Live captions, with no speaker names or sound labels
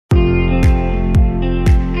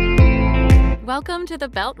Welcome to the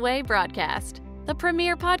Beltway Broadcast, the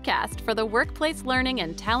premier podcast for the workplace learning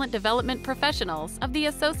and talent development professionals of the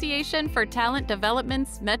Association for Talent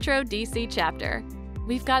Development's Metro DC chapter.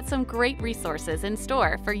 We've got some great resources in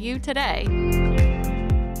store for you today.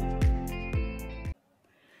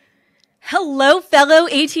 Hello, fellow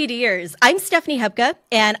ATDers. I'm Stephanie Hubka,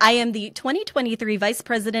 and I am the 2023 Vice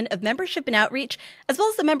President of Membership and Outreach, as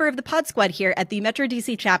well as a member of the Pod Squad here at the Metro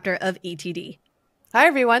DC chapter of ATD. Hi,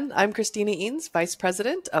 everyone. I'm Christina Eanes, Vice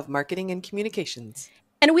President of Marketing and Communications.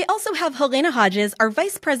 And we also have Halyna Hodges, our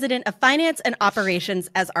Vice President of Finance and Operations,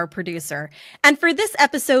 as our producer. And for this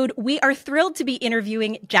episode, we are thrilled to be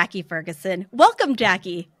interviewing Jackie Ferguson. Welcome,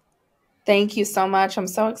 Jackie. Thank you so much. I'm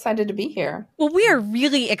so excited to be here. Well, we are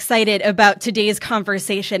really excited about today's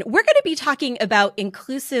conversation. We're going to be talking about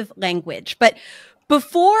inclusive language, but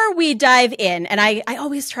before we dive in, and I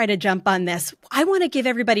always try to jump on this, I want to give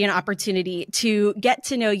everybody an opportunity to get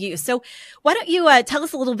to know you. So why don't you tell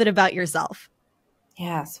us a little bit about yourself?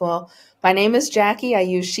 Yes. Well, my name is Jackie. I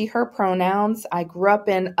use she, her pronouns. I grew up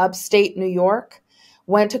in upstate New York,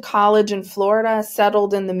 went to college in Florida,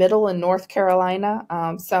 settled in the middle in North Carolina.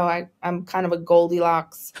 So I'm kind of a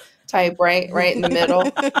Goldilocks type, right in the middle.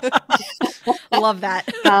 Love that.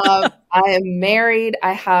 I am married.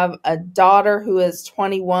 I have a daughter who is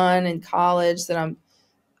 21 in college that I'm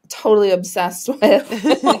totally obsessed with.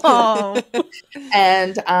 Oh.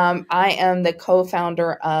 And I am the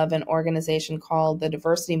co-founder of an organization called the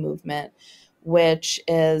Diversity Movement, which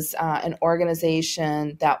is an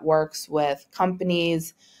organization that works with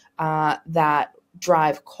companies that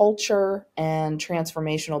drive culture and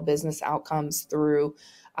transformational business outcomes through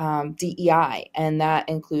DEI. And that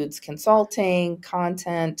includes consulting,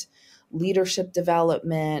 content, leadership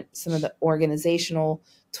development, some of the organizational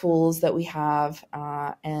tools that we have.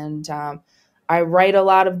 And I write a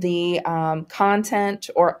lot of the content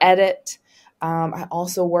or edit. I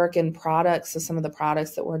also work in products, so some of the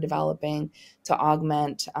products that we're developing to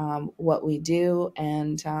augment what we do,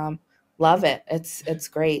 and love it. It's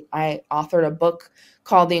great. I authored a book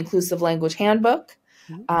called the Inclusive Language Handbook.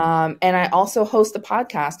 And I also host a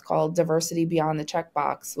podcast called Diversity Beyond the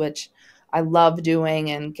Checkbox, which I love doing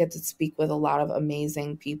and get to speak with a lot of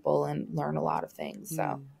amazing people and learn a lot of things.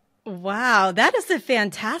 So. Wow, that is a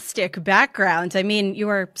fantastic background. I mean, you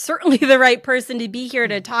are certainly the right person to be here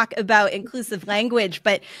to talk about inclusive language,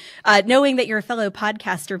 but knowing that you're a fellow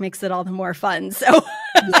podcaster makes it all the more fun. So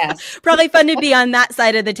yes. Probably fun to be on that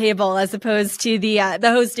side of the table as opposed to the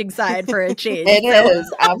hosting side for a change. It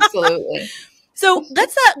is, absolutely. So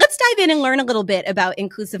let's dive in and learn a little bit about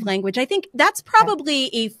inclusive language. I think that's probably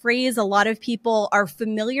a phrase a lot of people are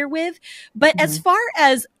familiar with, but as far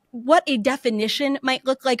as what a definition might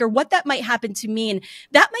look like or what that might happen to mean,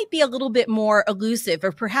 that might be a little bit more elusive,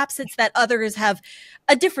 or perhaps it's that others have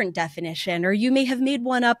a different definition, or you may have made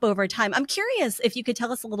one up over time. I'm curious if you could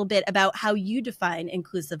tell us a little bit about how you define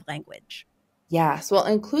inclusive language. Yes. Well,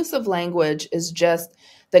 inclusive language is just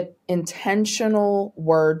the intentional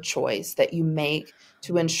word choice that you make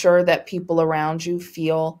to ensure that people around you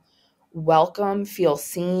feel welcome, feel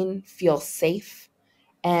seen, feel safe.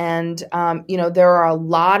 And, there are a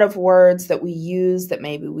lot of words that we use that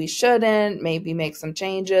maybe we shouldn't, maybe make some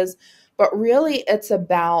changes, but really it's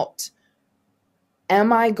about,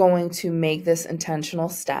 am I going to make this intentional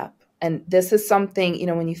step? And this is something,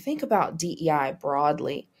 when you think about DEI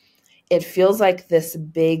broadly, it feels like this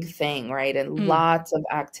big thing, right? And lots of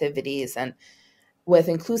activities. And with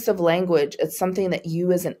inclusive language, it's something that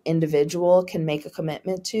you as an individual can make a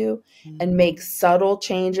commitment to and make subtle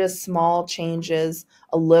changes, small changes,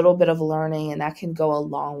 a little bit of learning, and that can go a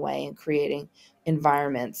long way in creating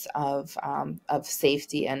environments of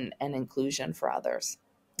safety and inclusion for others.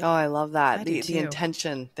 Oh, I love that. The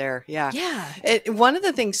intention there. Yeah. Yeah. One of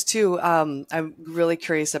the things too, I'm really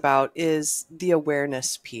curious about is the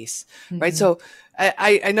awareness piece, right? So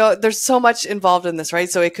I know there's so much involved in this, right?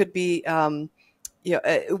 So it could be,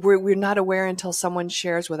 we're not aware until someone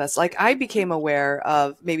shares with us. Like I became aware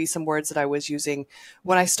of maybe some words that I was using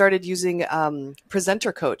when I started using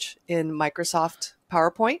Presenter Coach in Microsoft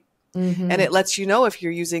PowerPoint. And it lets you know if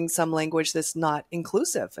you're using some language that's not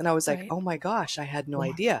inclusive. And I was like, oh my gosh, I had no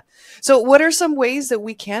idea. So what are some ways that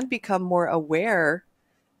we can become more aware,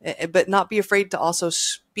 but not be afraid to also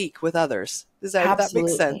speak with others? Does that make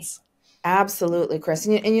sense? Absolutely, Chris.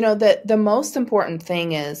 And the most important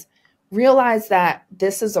thing is realize that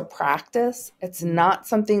this is a practice. It's not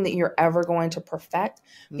something that you're ever going to perfect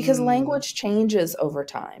because language changes over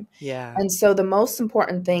time. Yeah. And so the most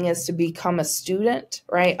important thing is to become a student,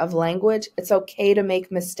 right, of language. It's okay to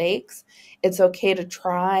make mistakes. It's okay to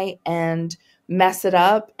try and mess it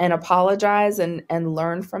up and apologize and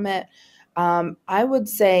learn from it. I would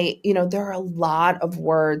say, there are a lot of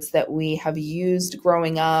words that we have used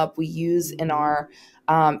growing up, we use in our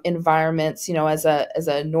environments. As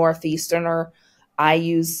a Northeasterner, I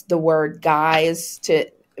use the word guys to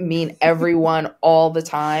mean everyone all the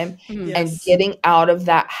time. Mhm. And Yes. getting out of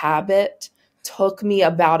that habit took me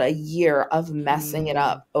about a year of messing it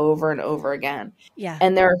up over and over again. Yeah.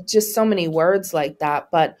 And there are just so many words like that.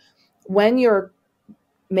 But when you're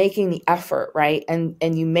making the effort, right, and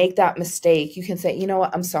you make that mistake, you can say, you know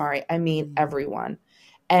what, I'm sorry, I mean everyone.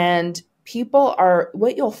 And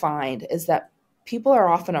what you'll find is that people are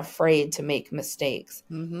often afraid to make mistakes.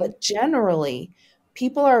 But generally,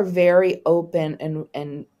 people are very open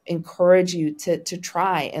and encourage you to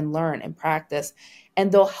try and learn and practice. And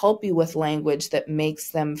they'll help you with language that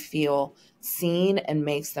makes them feel seen and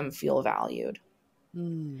makes them feel valued.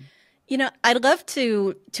 I'd love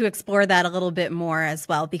to explore that a little bit more as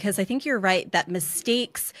well, because I think you're right that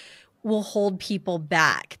mistakes will hold people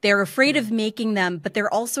back. They're afraid of making them, but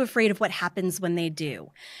they're also afraid of what happens when they do.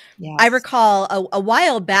 Yes. I recall a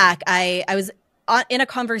while back, I was in a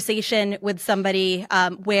conversation with somebody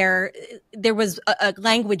where there was a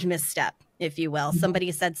language misstep, if you will.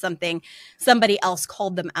 Somebody said something, somebody else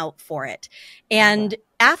called them out for it. And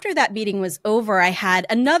after that meeting was over, I had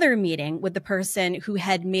another meeting with the person who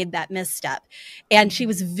had made that misstep. And she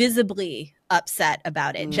was visibly upset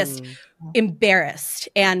about it, just embarrassed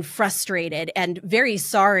and frustrated and very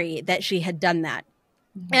sorry that she had done that.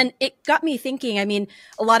 And it got me thinking, I mean,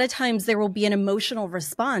 a lot of times there will be an emotional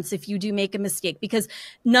response if you do make a mistake, because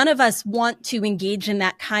none of us want to engage in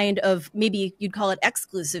that kind of, maybe you'd call it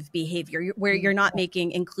exclusive behavior, where you're not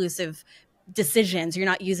making inclusive decisions, you're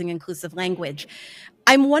not using inclusive language.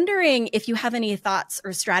 I'm wondering if you have any thoughts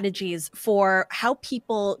or strategies for how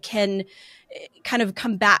people can kind of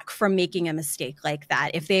come back from making a mistake like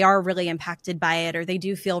that, if they are really impacted by it, or they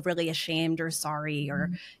do feel really ashamed or sorry,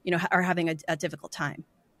 or, are having a difficult time.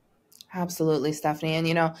 Absolutely, Stephanie.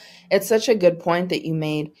 And, it's such a good point that you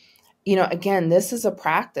made. Again, this is a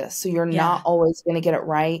practice, so you're not always going to get it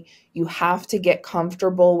right. You have to get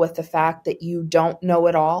comfortable with the fact that you don't know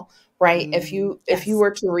it all, right? If you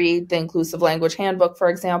were to read the Inclusive Language Handbook, for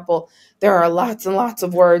example, there are lots and lots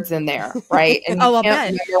of words in there, right? And you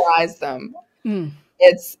can't memorize them.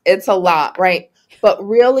 It's a lot, right? But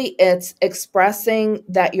really, it's expressing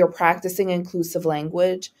that you're practicing inclusive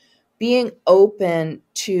language, being open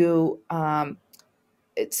to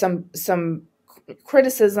some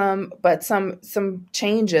criticism, but some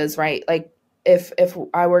changes, right? Like if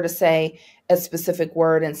I were to say a specific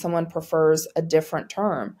word and someone prefers a different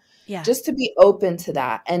term, just to be open to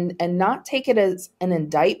that and not take it as an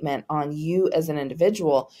indictment on you as an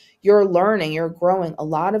individual. You're learning, you're growing. A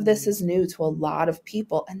lot of this is new to a lot of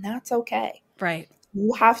people, and that's okay. Right.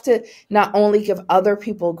 You have to not only give other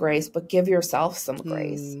people grace, but give yourself some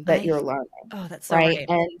grace that you're learning. Oh, that's so right.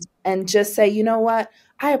 And just say, you know what?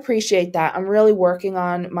 I appreciate that. I'm really working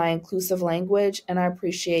on my inclusive language, and I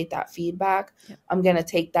appreciate that feedback. Yep. I'm going to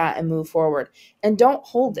take that and move forward. And don't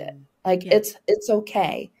hold it. Like it's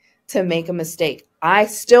okay to make a mistake. I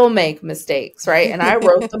still make mistakes, right? And I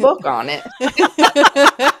wrote the book on it.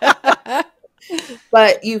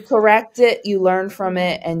 But you correct it, you learn from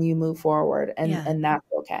it, and you move forward, and that's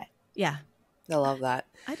okay. Yeah. I love that.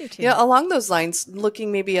 I do too. Yeah, along those lines,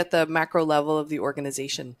 looking maybe at the macro level of the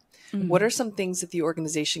organization, what are some things that the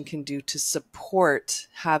organization can do to support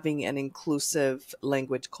having an inclusive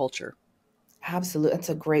language culture? Absolutely. That's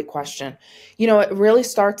a great question. It really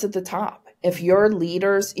starts at the top. If your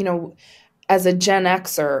leaders, as a Gen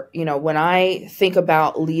Xer, when I think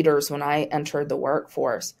about leaders, when I entered the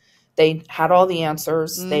workforce, they had all the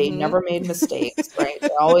answers. They never made mistakes, right? They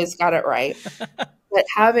always got it right.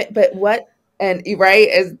 And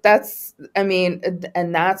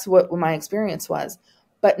that's what my experience was.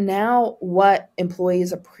 But now what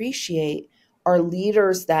employees appreciate are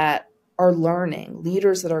leaders that are learning,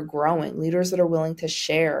 leaders that are growing, leaders that are willing to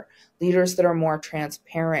share, leaders that are more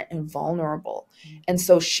transparent and vulnerable. And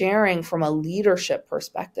so sharing from a leadership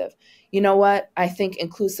perspective, you know what? I think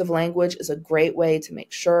inclusive language is a great way to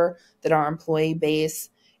make sure that our employee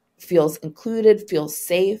base feels included, feels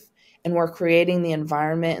safe, and we're creating the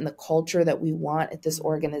environment and the culture that we want at this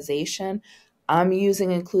organization. I'm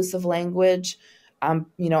using inclusive language.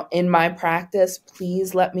 In my practice,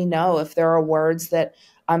 please let me know if there are words that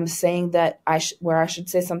I'm saying that where I should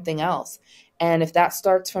say something else. And if that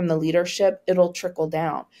starts from the leadership, it'll trickle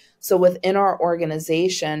down. So within our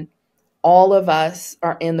organization, all of us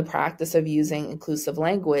are in the practice of using inclusive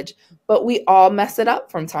language, but we all mess it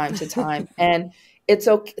up from time to time. And it's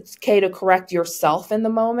okay to correct yourself in the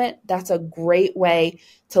moment. That's a great way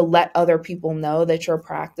to let other people know that you're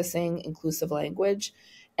practicing inclusive language.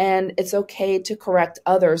 And it's okay to correct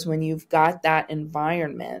others when you've got that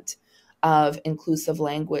environment of inclusive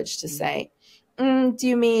language to say, do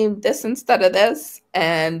you mean this instead of this?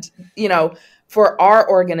 And, for our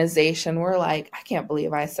organization, we're like, I can't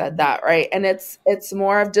believe I said that, right? And it's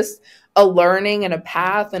more of just a learning and a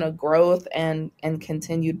path and a growth and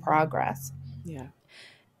continued progress. Yeah.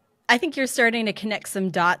 I think you're starting to connect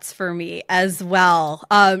some dots for me as well.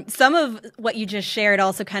 Some of what you just shared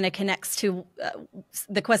also kind of connects to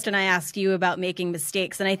the question I asked you about making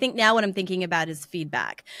mistakes. And I think now what I'm thinking about is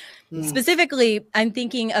feedback. Specifically, I'm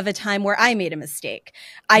thinking of a time where I made a mistake.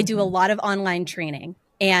 I do a lot of online training.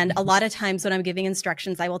 And a lot of times when I'm giving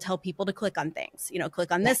instructions, I will tell people to click on things,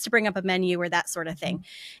 click on this to bring up a menu or that sort of thing.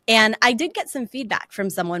 And I did get some feedback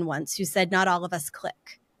from someone once who said, not all of us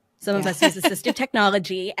click. Some of us use assistive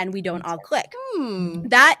technology and we don't all click.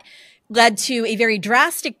 That led to a very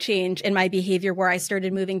drastic change in my behavior where I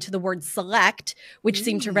started moving to the word select, which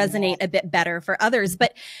seemed to resonate a bit better for others.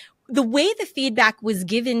 But the way the feedback was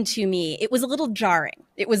given to me, it was a little jarring.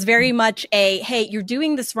 It was very much hey, you're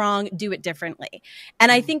doing this wrong, do it differently.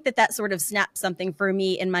 And I think that sort of snapped something for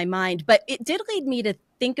me in my mind. But it did lead me to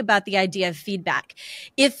think about the idea of feedback.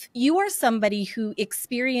 If you are somebody who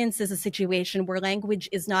experiences a situation where language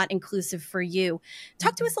is not inclusive for you,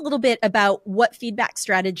 talk to us a little bit about what feedback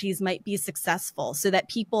strategies might be successful so that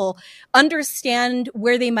people understand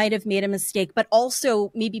where they might have made a mistake, but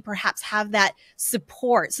also maybe perhaps have that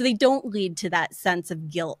support so they don't lead to that sense of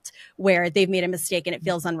guilt where they've made a mistake and it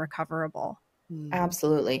feels unrecoverable.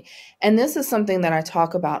 Absolutely. And this is something that I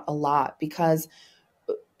talk about a lot because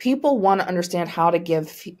people want to understand how to give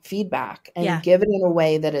feedback and give it in a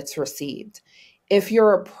way that it's received. If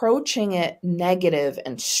you're approaching it negative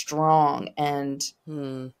and strong and,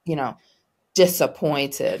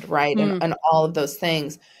 disappointed, right? And all of those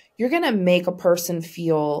things, you're going to make a person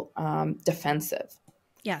feel defensive.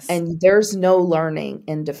 Yes. And there's no learning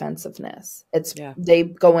in defensiveness. They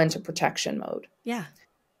go into protection mode. Yeah.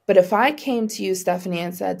 But if I came to you, Stephanie,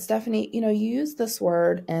 and said, Stephanie, you use this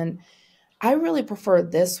word and I really prefer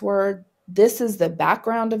this word. This is the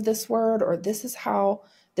background of this word, or this is how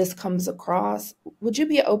this comes across. Would you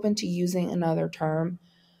be open to using another term?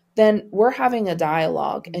 Then we're having a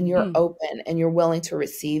dialogue and you're open and you're willing to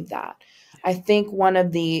receive that. I think one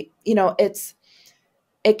of the,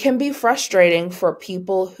 it can be frustrating for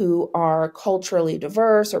people who are culturally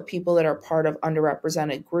diverse or people that are part of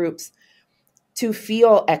underrepresented groups to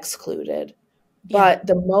feel excluded. But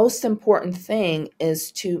the most important thing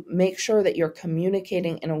is to make sure that you're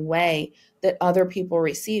communicating in a way that other people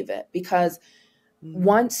receive it. Because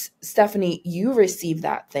once, Stephanie, you receive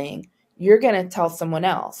that thing, you're going to tell someone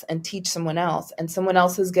else and teach someone else. And someone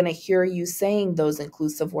else is going to hear you saying those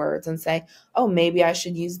inclusive words and say, oh, maybe I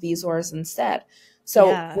should use these words instead. So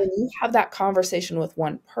when you have that conversation with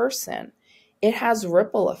one person, it has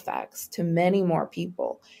ripple effects to many more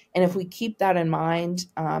people. And if we keep that in mind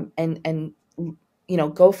and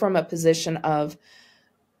go from a position of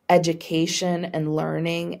education and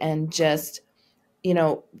learning and just,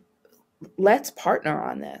 let's partner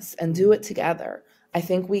on this and do it together. I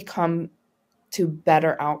think we come to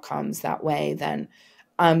better outcomes that way than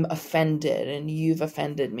I'm offended and you've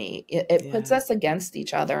offended me. It puts us against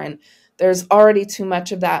each other. And there's already too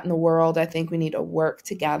much of that in the world. I think we need to work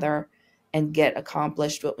together and get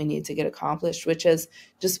accomplished what we need to get accomplished, which is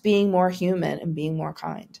just being more human and being more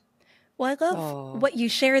kind. Well, I love what you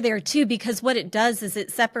share there too, because what it does is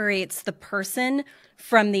it separates the person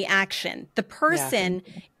from the action. The person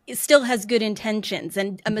still has good intentions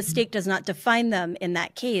and a mistake does not define them in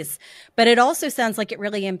that case. But it also sounds like it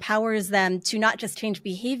really empowers them to not just change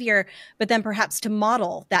behavior, but then perhaps to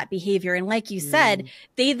model that behavior. And like you said,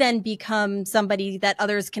 they then become somebody that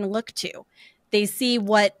others can look to. They see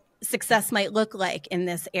what success might look like in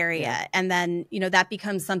this area. And then, that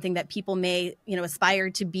becomes something that people may, aspire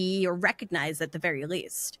to be or recognize at the very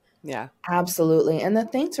least. Yeah, absolutely. And the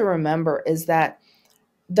thing to remember is that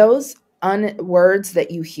those words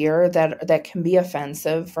that you hear that can be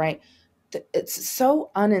offensive, right? It's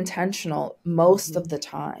so unintentional most of the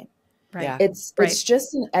time. Right. It's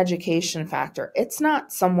just an education factor. It's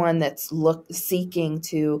not someone that's seeking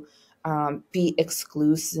to be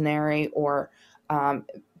exclusionary or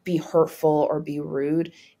be hurtful or be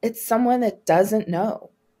rude. It's someone that doesn't know,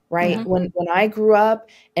 right? When I grew up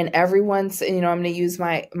and everyone's, I'm going to use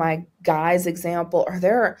my guy's example, or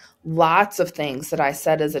there are lots of things that I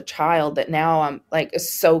said as a child that now I'm like,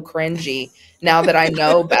 is so cringy now that I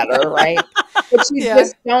know better, right? but you Yeah.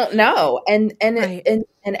 just don't know. And Right.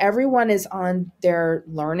 and everyone is on their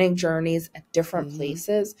learning journeys at different Mhm.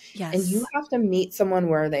 places. And you Yes. have to meet someone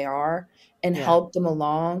where they are and Yeah. help them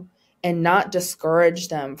along and not discourage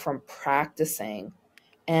them from practicing.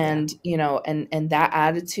 And, you know, and that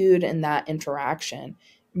attitude and that interaction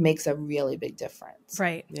makes a really big difference.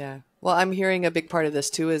 Right. Yeah. Well, I'm hearing a big part of this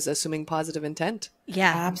too is assuming positive intent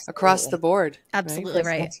Yeah. across the Absolutely. board. Right? Absolutely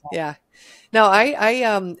right. That's right. Yeah. Now,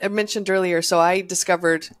 I mentioned earlier, so I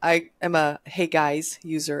discovered I am a Hey Guys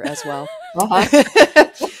user as well.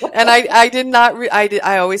 And I did not,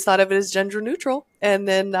 I always thought of it as gender neutral. And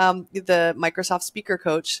then the Microsoft speaker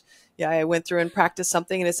coach, yeah, I went through and practiced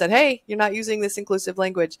something and it said, hey, you're not using this inclusive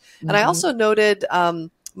language. And I also noted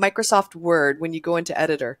Microsoft Word, when you go into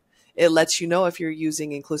editor, it lets you know if you're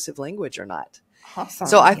using inclusive language or not. Awesome.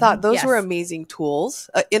 So I thought those Yes. were amazing tools,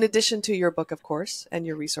 in addition to your book, of course, and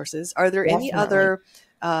your resources. Are there any Definitely.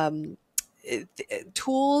 other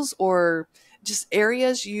tools or just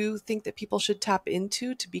areas you think that people should tap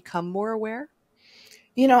into to become more aware?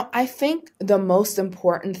 You know, I think the most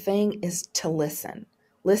important thing is to listen.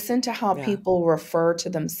 Listen to how Yeah. people refer to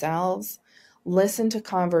themselves. Listen to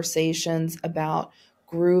conversations about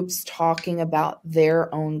groups talking about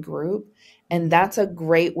their own group. And that's a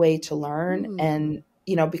great way to learn. And,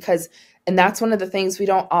 you know, because, and that's one of the things we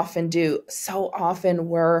don't often do. So often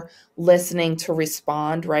we're listening to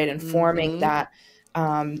respond, right? And forming that,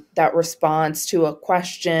 that response to a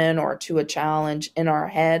question or to a challenge in our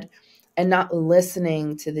head, and not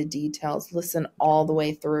listening to the details, listen all the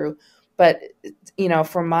way through. But, you know,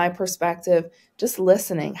 from my perspective, just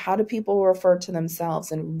listening, how do people refer to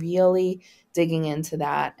themselves, and really digging into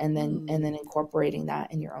that, and then incorporating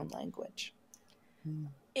that in your own language.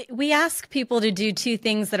 We ask people to do two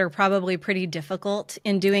things that are probably pretty difficult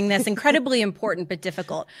in doing this, incredibly important, but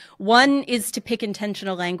difficult. One is to pick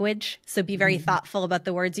intentional language. So be very thoughtful about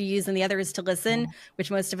the words you use. And the other is to listen,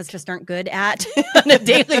 which most of us just aren't good at on a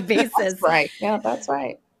daily basis. That's right. Yeah, that's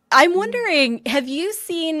right. I'm wondering, have you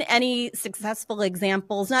seen any successful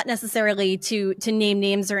examples, not necessarily to name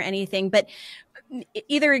names or anything, but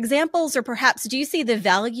either examples or perhaps do you see the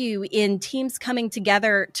value in teams coming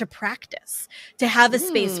together to practice, to have a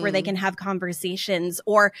space where they can have conversations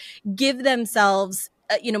or give themselves,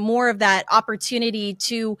 more of that opportunity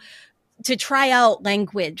to try out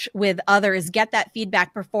language with others, get that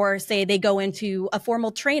feedback before, say, they go into a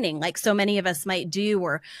formal training like so many of us might do,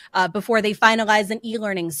 or before they finalize an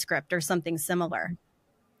e-learning script or something similar?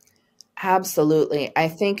 Absolutely. I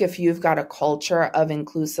think if you've got a culture of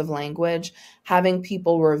inclusive language, having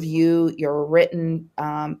people review your written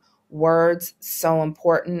words, so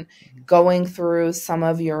important. Going through some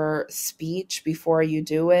of your speech before you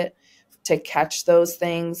do it to catch those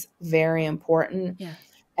things, very important. Yeah.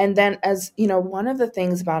 And then, as you know, one of the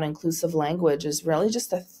things about inclusive language is really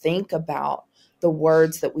just to think about the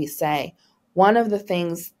words that we say. One of the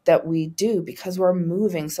things that we do, because we're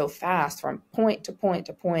moving so fast from point to point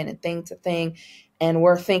to point and thing to thing, and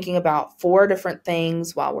we're thinking about 4 different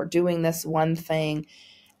things while we're doing this one thing,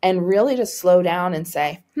 and really just slow down and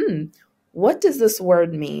say, what does this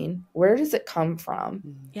word mean? Where does it come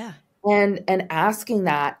from? Yeah. And asking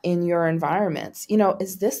that in your environments,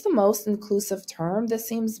 is this the most inclusive term? This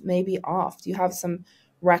seems maybe off. Do you have some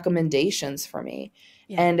recommendations for me?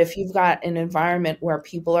 Yeah. And if you've got an environment where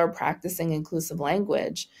people are practicing inclusive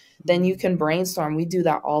language, then you can brainstorm. We do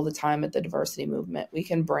that all the time at the diversity movement. We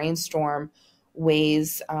can brainstorm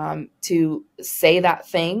ways to say that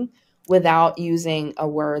thing without using a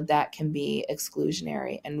word that can be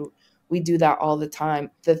exclusionary. And we do that all the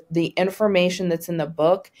time. The information that's in the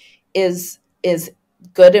book is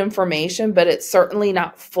good information, but it's certainly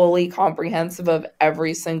not fully comprehensive of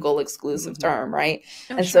every single exclusive term, right?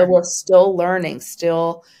 And so we're still learning,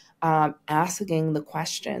 still asking the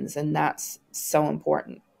questions, and that's so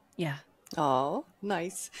important. Yeah. Oh,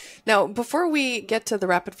 nice. Now, before we get to the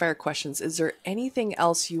rapid fire questions, is there anything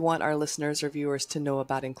else you want our listeners or viewers to know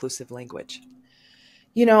about inclusive language?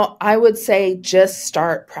 I would say just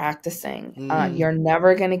start practicing. You're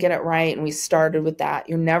never going to get it right. And we started with that.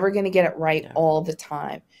 You're never going to get it right all the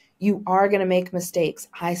time. You are going to make mistakes.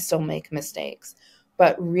 I still make mistakes.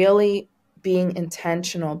 But really being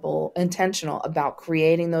intentional about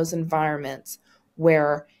creating those environments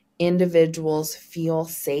where individuals feel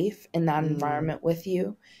safe in that environment with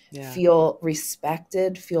you, feel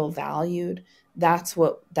respected, feel valued. That's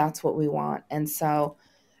what we want. And so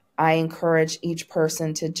I encourage each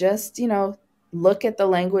person to just, look at the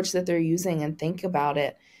language that they're using and think about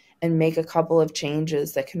it and make a couple of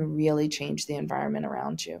changes that can really change the environment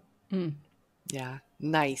around you. Yeah.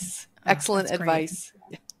 Nice. Excellent advice.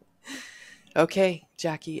 Okay,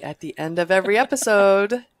 Jackie, at the end of every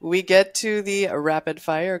episode, we get to the rapid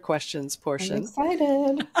fire questions I'm portion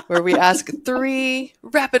excited. where we ask 3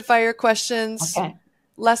 rapid fire questions, Okay.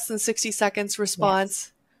 less than 60 seconds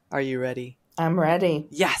response. Are you ready? I'm ready.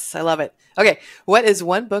 Yes, I love it. Okay, what is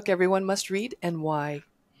one book everyone must read and why?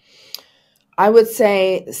 I would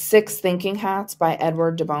say 6 Thinking Hats by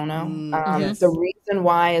Edward de Bono. Yes. The reason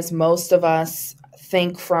why is most of us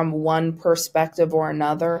think from one perspective or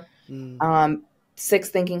another. 6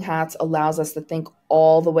 Thinking Hats allows us to think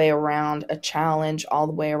all the way around a challenge, all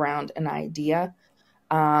the way around an idea.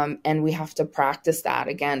 And we have to practice that.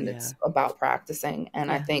 Again, It's about practicing.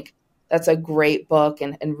 And I think that's a great book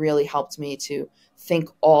and really helped me to think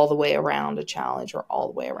all the way around a challenge or all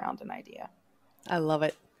the way around an idea. I love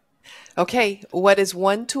it. Okay, what is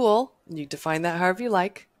one tool, you define that however you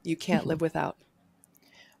like, you can't live without?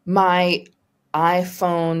 My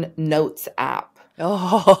iPhone Notes app.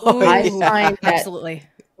 Oh, I find that absolutely.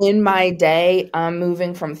 in my day, I'm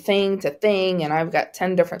moving from thing to thing, and I've got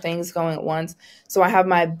 10 different things going at once. So I have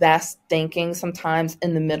my best thinking sometimes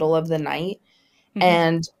in the middle of the night.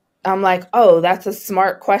 And I'm like, oh, that's a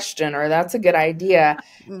smart question, or that's a good idea.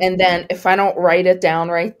 And then if I don't write it down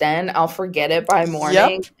right then, I'll forget it by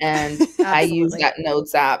morning. And I use that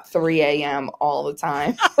Notes app 3 a.m. all the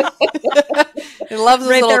time. It loves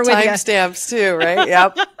those little timestamps too, right?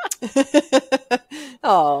 Yep.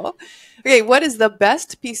 Oh, okay. What is the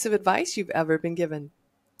best piece of advice you've ever been given?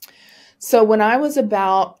 So when I was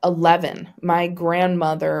about 11, my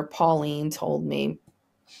grandmother, Pauline, told me,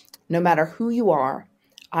 no matter who you are,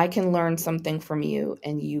 I can learn something from you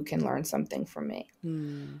and you can learn something from me.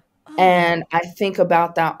 And I think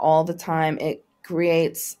about that all the time. It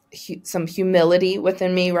creates some humility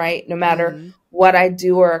within me, right? No matter what I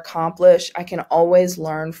do or accomplish, I can always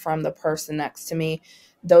learn from the person next to me.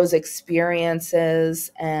 Those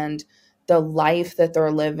experiences and the life that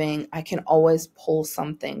they're living, I can always pull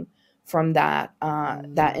something from that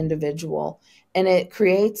individual. And it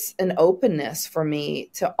creates an openness for me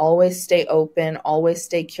to always stay open, always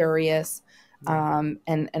stay curious,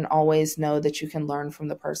 and always know that you can learn from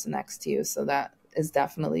the person next to you. So that is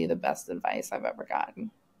definitely the best advice I've ever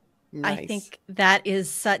gotten. Nice. I think that is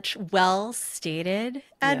such well-stated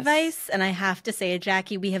advice. And I have to say,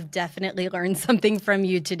 Jackie, we have definitely learned something from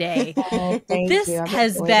you today. This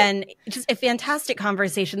has been just a fantastic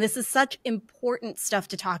conversation. This is such important stuff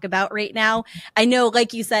to talk about right now. I know,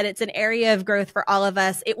 like you said, it's an area of growth for all of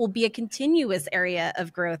us. It will be a continuous area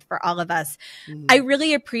of growth for all of us. I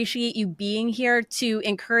really appreciate you being here to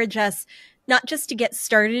encourage us not just to get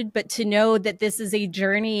started, but to know that this is a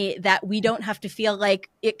journey that we don't have to feel like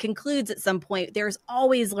it concludes at some point. There's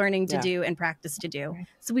always learning to do and practice to do.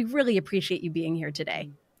 So we really appreciate you being here today.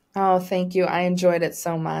 Oh, thank you. I enjoyed it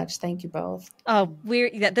so much. Thank you both. Oh,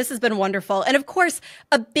 this has been wonderful. And of course,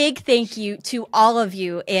 a big thank you to all of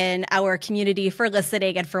you in our community for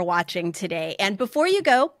listening and for watching today. And before you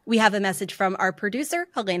go, we have a message from our producer,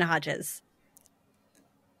 Halyna Hodges.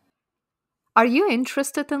 Are you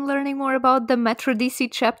interested in learning more about the Metro DC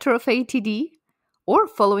chapter of ATD or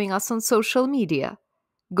following us on social media?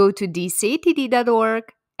 Go to dcatd.org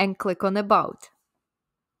and click on About.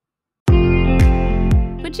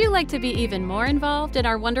 Would you like to be even more involved in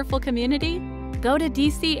our wonderful community? Go to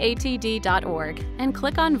dcatd.org and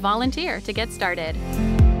click on Volunteer to get started.